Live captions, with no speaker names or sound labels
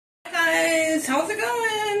guys, how's it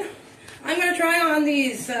going? I'm going to try on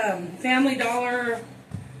these Family Dollar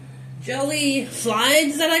jelly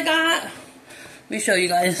slides that I got. Let me show you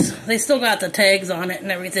guys. They still got the tags on it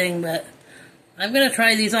and everything, but I'm going to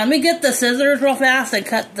try these on. Let me get the scissors real fast and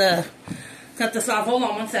cut this off. Hold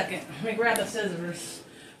on one second. Let me grab the scissors.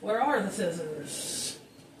 Where are the scissors?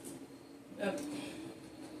 Yep.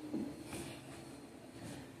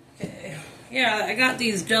 Okay. Yeah, I got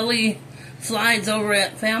these jelly slides over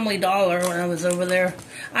at Family Dollar when I was over there.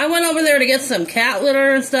 I went over there to get some cat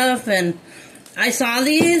litter and stuff, and I saw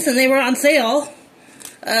these, and they were on sale.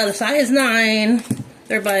 The size 9.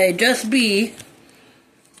 They're by Just Be.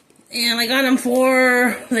 And I got them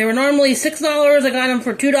they were normally $6. I got them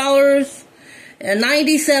for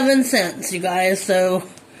 $2.97, you guys. So,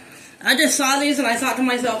 I just saw these, and I thought to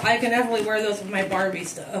myself, I can definitely wear those with my Barbie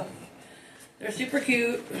stuff. They're super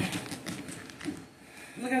cute.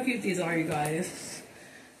 Look how cute these are, you guys.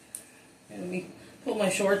 Let me pull my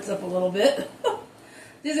shorts up a little bit.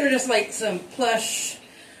 These are just like some plush,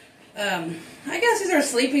 I guess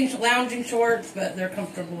these are lounging shorts, but they're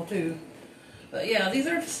comfortable too. But yeah, these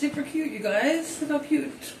are super cute, you guys. Look how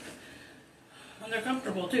cute. And they're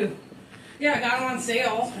comfortable too. Yeah, I got them on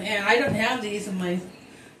sale, and I don't have these in my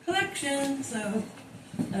collection, so,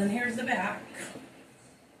 and here's the back.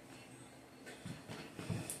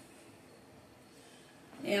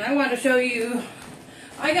 And I want to show you,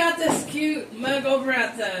 I got this cute mug over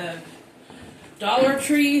at the Dollar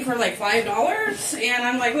Tree for like $5. And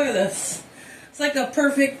I'm like, look at this. It's like a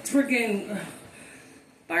perfect freaking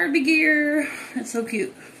Barbie gear. It's so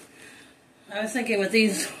cute. I was thinking with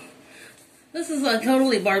these, this is a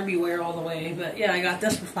totally Barbie wear all the way. But yeah, I got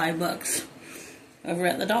this for $5 over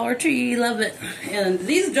at the Dollar Tree. Love it. And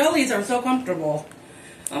these jellies are so comfortable.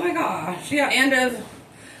 Oh my gosh. Yeah, end of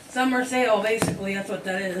summer sale, basically. That's what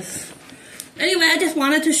that is. Anyway, I just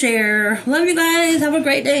wanted to share. Love you guys. Have a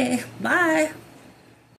great day. Bye.